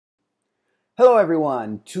Hello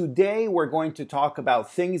everyone. Today we're going to talk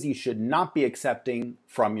about things you should not be accepting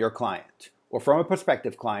from your client or from a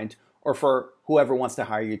prospective client or for whoever wants to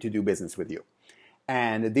hire you to do business with you.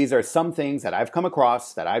 And these are some things that I've come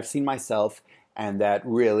across, that I've seen myself, and that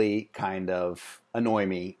really kind of annoy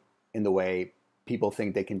me in the way people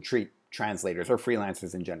think they can treat translators or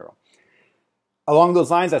freelancers in general. Along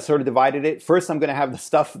those lines, I sort of divided it. First, I'm going to have the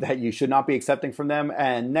stuff that you should not be accepting from them,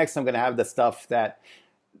 and next I'm going to have the stuff that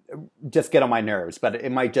just get on my nerves, but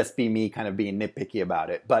it might just be me kind of being nitpicky about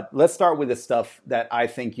it. But let's start with the stuff that I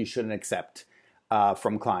think you shouldn't accept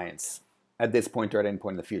from clients at this point or at any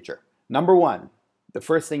point in the future. Number one, the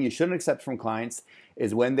first thing you shouldn't accept from clients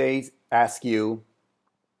is when they ask you,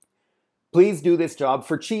 please do this job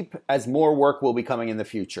for cheap as more work will be coming in the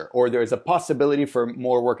future. Or there's a possibility for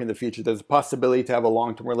more work in the future. There's a possibility to have a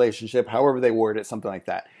long-term relationship, however they word it, something like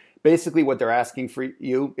that. Basically what they're asking for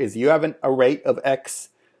you is you have a rate of X.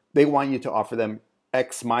 They want you to offer them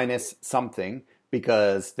X minus something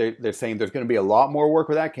because they're saying there's going to be a lot more work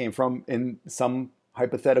where that came from in some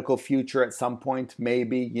hypothetical future at some point,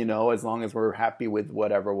 maybe, as long as we're happy with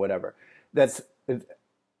whatever. It's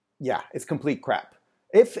complete crap.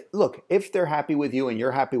 If they're happy with you and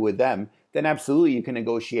you're happy with them, then absolutely you can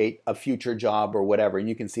negotiate a future job or whatever, and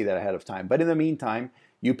you can see that ahead of time. But in the meantime,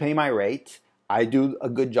 you pay my rate, I do a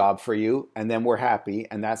good job for you, and then we're happy,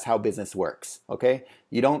 and that's how business works, okay?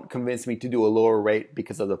 You don't convince me to do a lower rate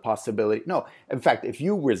because of the possibility. No, in fact, if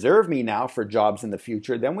you reserve me now for jobs in the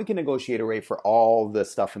future, then we can negotiate a rate for all the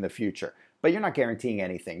stuff in the future. But you're not guaranteeing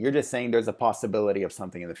anything. You're just saying there's a possibility of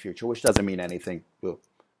something in the future, which doesn't mean anything. Ooh,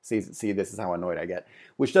 see, this is how annoyed I get.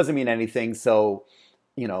 Which doesn't mean anything, so,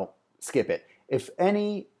 skip it. If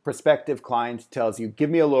any prospective client tells you, give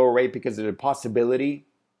me a lower rate because there's a possibility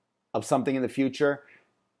of something in the future,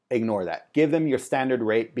 ignore that. Give them your standard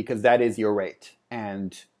rate because that is your rate.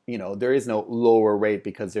 And, there is no lower rate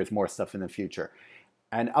because there's more stuff in the future.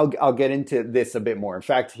 And I'll get into this a bit more. In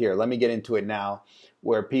fact, here, let me get into it now,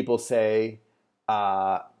 where people say,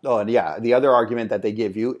 the other argument that they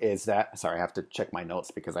give you is that, sorry, I have to check my notes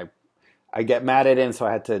because I get mad at it, so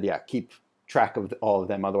I had to, keep track of all of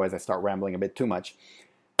them. Otherwise, I start rambling a bit too much.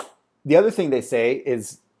 The other thing they say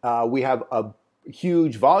is we have a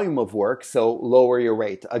huge volume of work, so lower your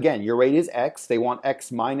rate. Again, your rate is X. They want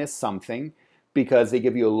X minus something because they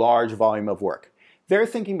give you a large volume of work. Their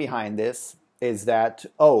thinking behind this is that,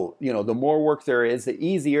 the more work there is, the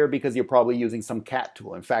easier because you're probably using some CAT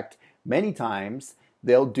tool. In fact, many times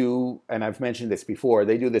they'll do, and I've mentioned this before,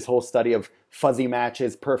 they do this whole study of fuzzy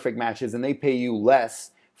matches, perfect matches, and they pay you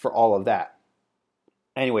less for all of that.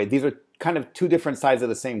 Anyway, these are kind of two different sides of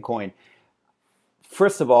the same coin.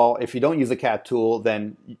 First of all, if you don't use a CAT tool,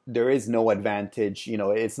 then there is no advantage.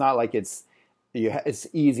 It's not like it's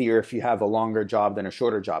easier if you have a longer job than a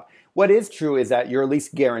shorter job. What is true is that you're at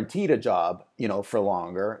least guaranteed a job, for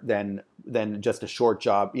longer than just a short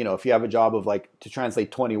job. If you have a job of to translate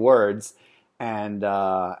 20 words and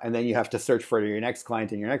then you have to search for your next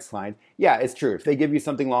client and your next client. Yeah, it's true. If they give you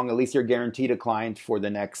something long, at least you're guaranteed a client for the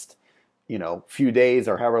next, few days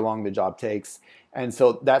or however long the job takes. And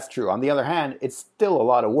so that's true. On the other hand, it's still a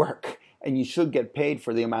lot of work and you should get paid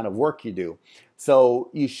for the amount of work you do. So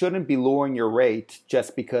you shouldn't be lowering your rate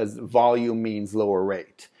just because volume means lower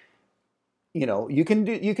rate. You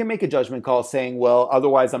can make a judgment call saying, well,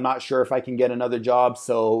 otherwise I'm not sure if I can get another job.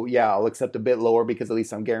 So yeah, I'll accept a bit lower because at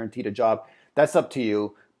least I'm guaranteed a job. That's up to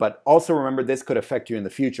you. But also remember, this could affect you in the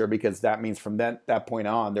future because that means from that point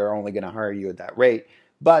on, they're only going to hire you at that rate.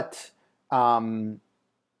 But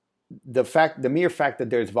the mere fact that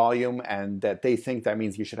there's volume and that they think that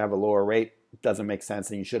means you should have a lower rate doesn't make sense,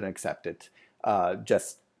 and you shouldn't accept it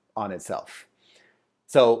just on itself.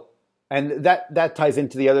 So, and that ties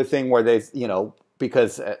into the other thing where they,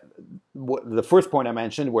 because the first point I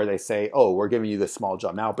mentioned where they say, oh, we're giving you this small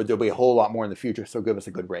job now, but there'll be a whole lot more in the future, so give us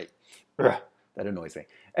a good rate. Ugh, that annoys me.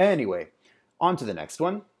 Anyway, on to the next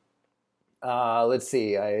one. Let's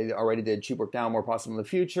see. I already did cheap work now, more possible in the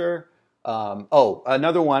future.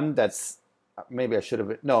 Another one that's, maybe I should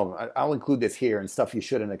have, no, I'll include this here and stuff you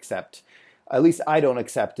shouldn't accept. At least I don't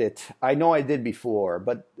accept it. I know I did before,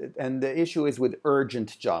 and the issue is with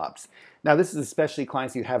urgent jobs. Now, this is especially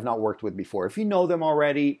clients you have not worked with before. If you know them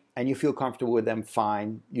already and you feel comfortable with them,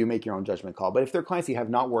 fine, you make your own judgment call. But if they're clients you have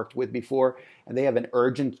not worked with before and they have an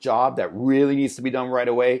urgent job that really needs to be done right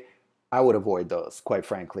away, I would avoid those, quite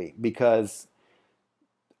frankly, because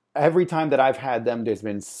every time that I've had them, there's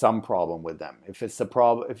been some problem with them. If it's a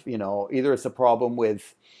problem, either it's a problem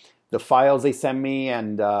with the files they send me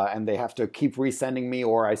and they have to keep resending me,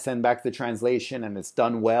 or I send back the translation and it's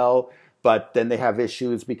done well, but then they have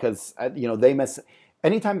issues because they mess.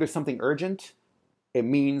 anytime there's something urgent, it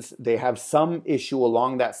means they have some issue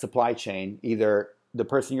along that supply chain, either the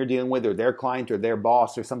person you're dealing with or their client or their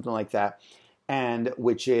boss or something like that, and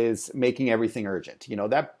which is making everything urgent.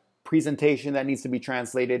 That presentation that needs to be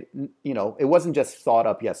translated, it wasn't just thought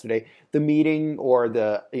up yesterday. The meeting or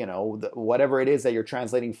whatever it is that you're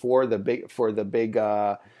translating for the big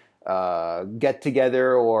get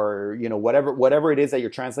together, or whatever it is that you're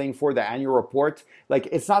translating for, the annual report, like,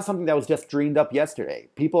 it's not something that was just dreamed up yesterday.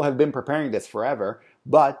 People have been preparing this forever,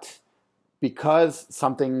 but because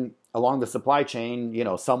something along the supply chain,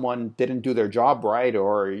 someone didn't do their job right,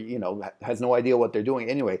 or has no idea what they're doing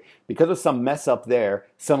anyway, because of some mess up there,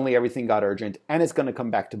 suddenly everything got urgent, and it's going to come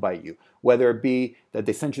back to bite you, whether it be that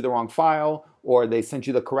they sent you the wrong file, or they sent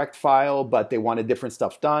you the correct file but they wanted different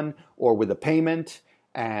stuff done, or with a payment.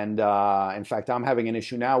 And in fact, I'm having an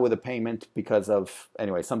issue now with a payment because of,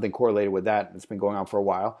 something correlated with that. It's been going on for a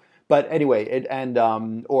while. But anyway,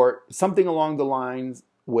 or something along the lines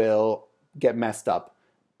will get messed up.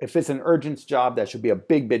 If it's an urgent job, that should be a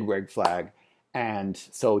big, big red flag. And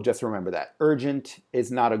so just remember that. Urgent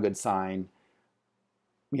is not a good sign.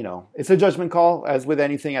 It's a judgment call, as with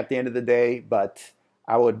anything at the end of the day, but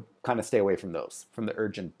I would kind of stay away from those, from the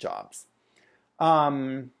urgent jobs.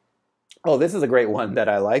 Oh, this is a great one that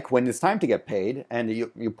I like. When it's time to get paid, and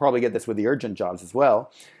you probably get this with the urgent jobs as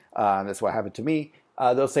well. That's what happened to me.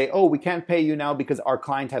 They'll say, oh, we can't pay you now because our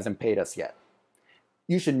client hasn't paid us yet.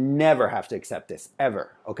 You should never have to accept this,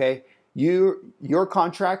 ever, okay? Your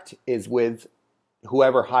contract is with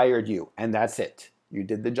whoever hired you, and that's it. You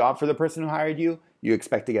did the job for the person who hired you, you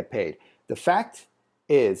expect to get paid. The fact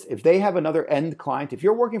is, if they have another end client, if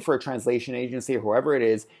you're working for a translation agency or whoever it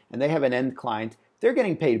is, and they have an end client, they're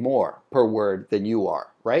getting paid more per word than you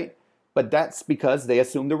are, right? But that's because they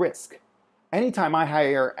assume the risk. Anytime I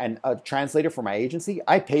hire a translator for my agency,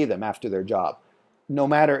 I pay them after their job, no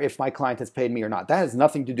matter if my client has paid me or not. That has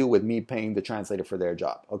nothing to do with me paying the translator for their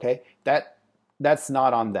job, okay? That's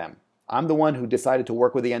not on them. I'm the one who decided to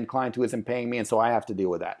work with the end client who isn't paying me, and so I have to deal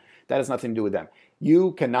with that. That has nothing to do with them.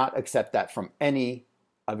 You cannot accept that from any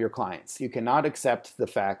of your clients. You cannot accept the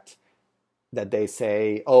fact that they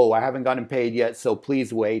say, oh, I haven't gotten paid yet, so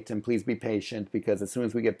please wait and please be patient, because as soon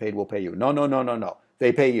as we get paid, we'll pay you. No.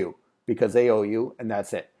 They pay you because they owe you, and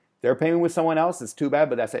that's it. They're paying with someone else, it's too bad,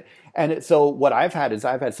 but that's it. And so what I've had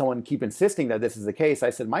someone keep insisting that this is the case. I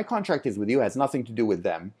said, my contract is with you, it has nothing to do with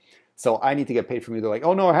them. So I need to get paid from you. They're like,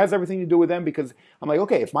 oh no, it has everything to do with them, because I'm like,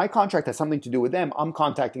 okay, if my contract has something to do with them, I'm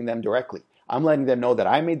contacting them directly. I'm letting them know that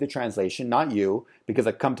I made the translation, not you, because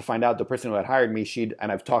I come to find out the person who had hired me,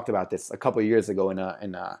 and I've talked about this a couple of years ago in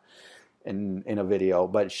a video,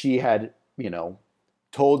 but she had,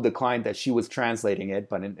 told the client that she was translating it,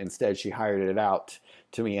 but instead she hired it out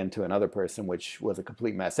to me and to another person, which was a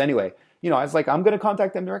complete mess. Anyway, I was like, I'm going to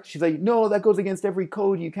contact them directly. She's like, no, that goes against every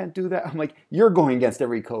code. You can't do that. I'm like, you're going against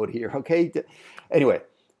every code here, okay? Anyway,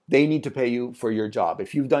 they need to pay you for your job.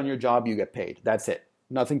 If you've done your job, you get paid. That's it.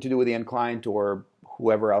 Nothing to do with the end client or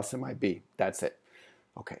whoever else it might be. That's it.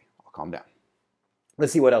 Okay, I'll calm down.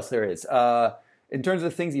 Let's see what else there is. In terms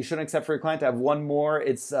of things you shouldn't accept for your client, I have one more.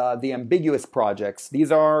 It's the ambiguous projects.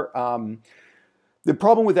 These are, the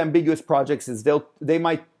problem with ambiguous projects is they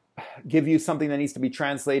might give you something that needs to be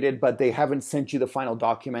translated, but they haven't sent you the final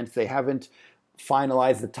document. They haven't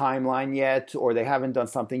finalized the timeline yet, or they haven't done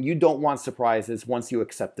something. You don't want surprises once you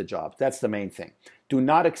accept the job. That's the main thing. Do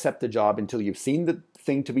not accept the job until you've seen the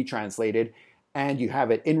thing to be translated and you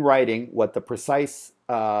have it in writing what the precise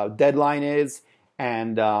deadline is,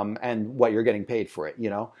 and what you're getting paid for it,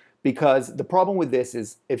 Because the problem with this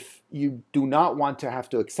is, if you do not want to have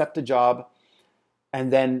to accept a job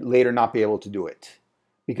and then later not be able to do it.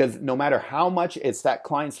 Because no matter how much it's that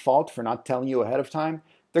client's fault for not telling you ahead of time,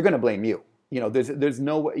 they're going to blame you. There's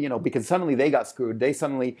no, because suddenly they got screwed. They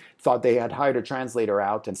suddenly thought they had hired a translator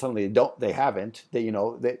out, and suddenly they haven't.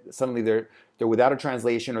 Suddenly they're without a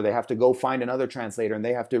translation, or they have to go find another translator and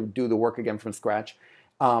they have to do the work again from scratch.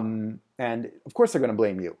 And of course they're going to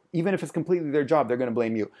blame you. Even if it's completely their job, they're going to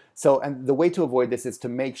blame you. So, and the way to avoid this is to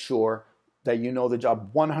make sure that you know the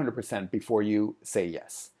job 100% before you say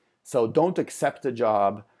yes. So don't accept a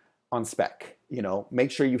job on spec.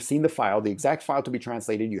 Make sure you've seen the file, the exact file to be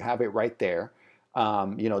translated. You have it right there.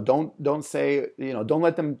 Don't say, don't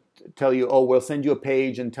let them tell you, oh, we'll send you a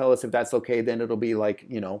page and tell us if that's okay. Then it'll be like,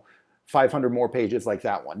 500 more pages like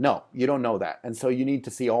that one. No, you don't know that. And so you need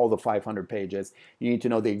to see all the 500 pages. You need to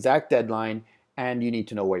know the exact deadline, and you need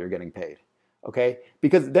to know what you're getting paid. Okay,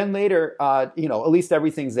 because then later, you know, at least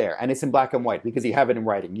everything's there and it's in black and white because you have it in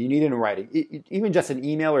writing. You need it in writing. Even just an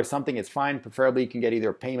email or something is fine. Preferably, you can get either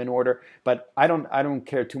a payment order. But I don't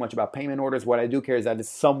care too much about payment orders. What I do care is that it's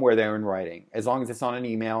somewhere there in writing. As long as it's on an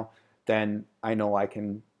email, then I know I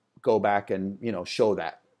can go back and, you know, show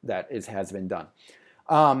that it has been done.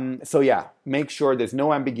 So yeah, make sure there's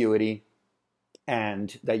no ambiguity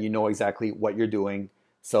and that you know exactly what you're doing.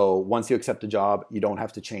 So once you accept a job, you don't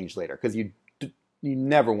have to change later, because you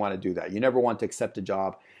never want to do that. You never want to accept a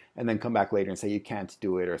job and then come back later and say you can't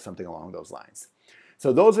do it or something along those lines.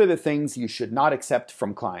 So those are the things you should not accept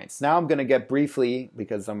from clients. Now I'm going to get briefly,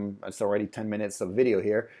 because it's already 10 minutes of video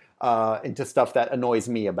here, into stuff that annoys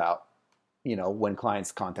me about, you know, when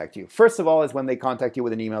clients contact you. First of all is when they contact you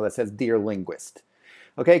with an email that says, "Dear Linguist."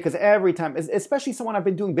 Okay, because every time, especially someone I've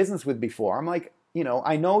been doing business with before, I'm like, you know,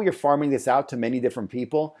 I know you're farming this out to many different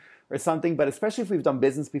people or something, but especially if we've done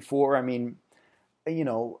business before, I mean, you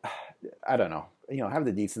know, I don't know, you know, have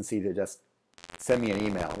the decency to just send me an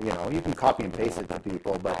email. You know, you can copy and paste it to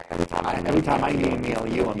people, but every time I email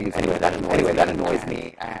you, I'm using that annoys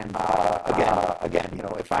me. And again, you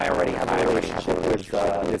know, if I already have a relationship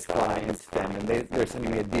with this client, then they're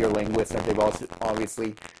sending me a Dear Linguist that they've also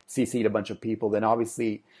obviously CC'd a bunch of people. Then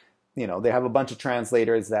obviously, you know, they have a bunch of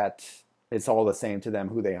translators that it's all the same to them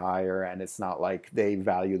who they hire, and it's not like they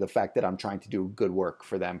value the fact that I'm trying to do good work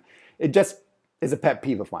for them. It just is a pet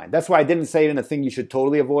peeve of mine. That's why I didn't say it in a thing you should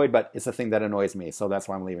totally avoid, but it's a thing that annoys me, so that's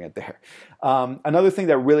why I'm leaving it there. Another thing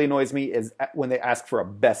that really annoys me is when they ask for a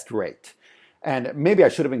best rate. And maybe I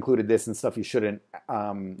should have included this and stuff you shouldn't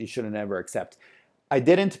ever accept. I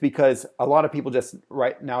didn't, because a lot of people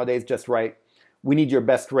nowadays just write, "We need your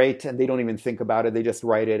best rate," and they don't even think about it. They just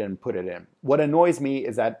write it and put it in. What annoys me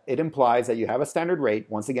is that it implies that you have a standard rate,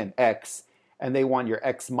 once again, X, and they want your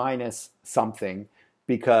X minus something,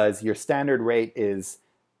 because your standard rate is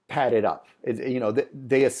padded up. You know,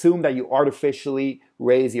 they assume that you artificially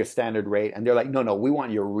raise your standard rate, and they're like, no, we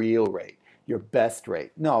want your real rate, your best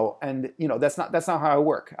rate. No, and you know, that's not how I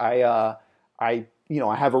work. I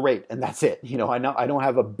have a rate, and that's it. You know, I don't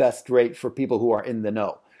have a best rate for people who are in the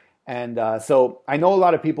know. And so I know a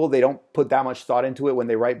lot of people, they don't put that much thought into it when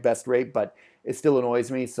they write best rate, but it still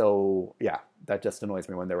annoys me. So yeah, that just annoys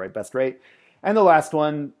me when they write best rate. And the last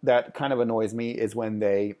one that kind of annoys me is when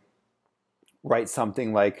they write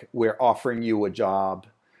something like, "We're offering you a job."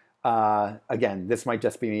 Again, this might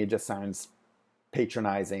just be me. It just sounds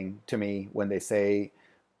patronizing to me when they say,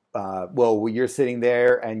 well, you're sitting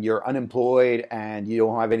there and you're unemployed and you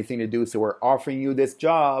don't have anything to do, so we're offering you this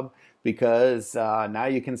job because now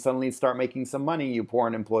you can suddenly start making some money, you poor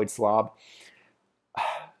unemployed slob.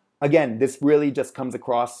 Again, this really just comes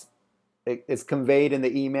across, it's conveyed in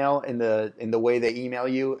the email, in the way they email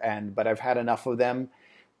you, but I've had enough of them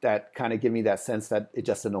that kind of give me that sense that it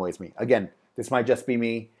just annoys me. Again, this might just be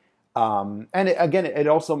me. It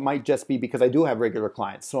also might just be because I do have regular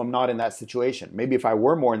clients, so I'm not in that situation. Maybe if I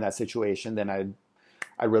were more in that situation, then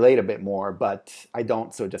I relate a bit more, but I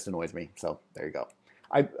don't, so it just annoys me. So there you go.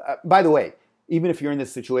 By the way, even if you're in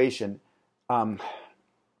this situation,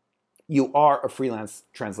 you are a freelance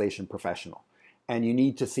translation professional, and you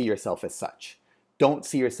need to see yourself as such. Don't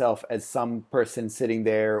see yourself as some person sitting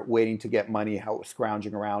there waiting to get money,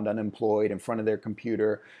 scrounging around unemployed in front of their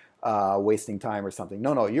computer, wasting time or something.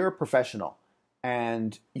 No, you're a professional,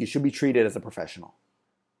 and you should be treated as a professional.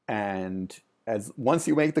 And once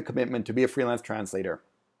you make the commitment to be a freelance translator,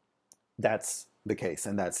 that's the case,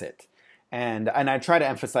 and that's it. And I try to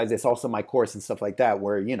emphasize this also in my course and stuff like that,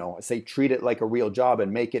 where, you know, I say treat it like a real job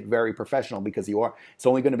and make it very professional, because it's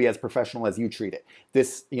only going to be as professional as you treat it.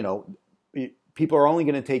 This, you know, people are only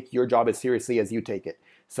going to take your job as seriously as you take it.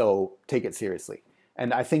 So take it seriously.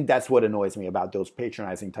 And I think that's what annoys me about those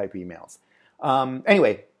patronizing type emails.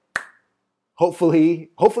 Anyway, hopefully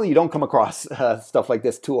you don't come across stuff like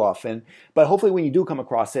this too often. But hopefully when you do come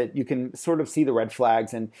across it, you can sort of see the red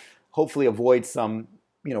flags and hopefully avoid some,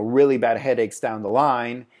 you know, really bad headaches down the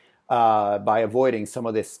line by avoiding some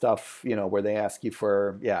of this stuff, you know, where they ask you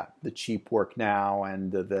for, the cheap work now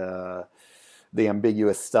and the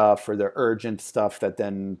ambiguous stuff or the urgent stuff that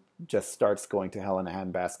then just starts going to hell in a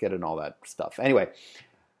handbasket and all that stuff. Anyway,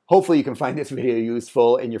 hopefully you can find this video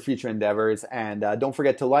useful in your future endeavors. And don't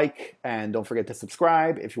forget to like and don't forget to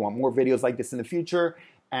subscribe if you want more videos like this in the future.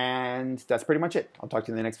 And that's pretty much it. I'll talk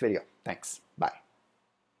to you in the next video. Thanks. Bye.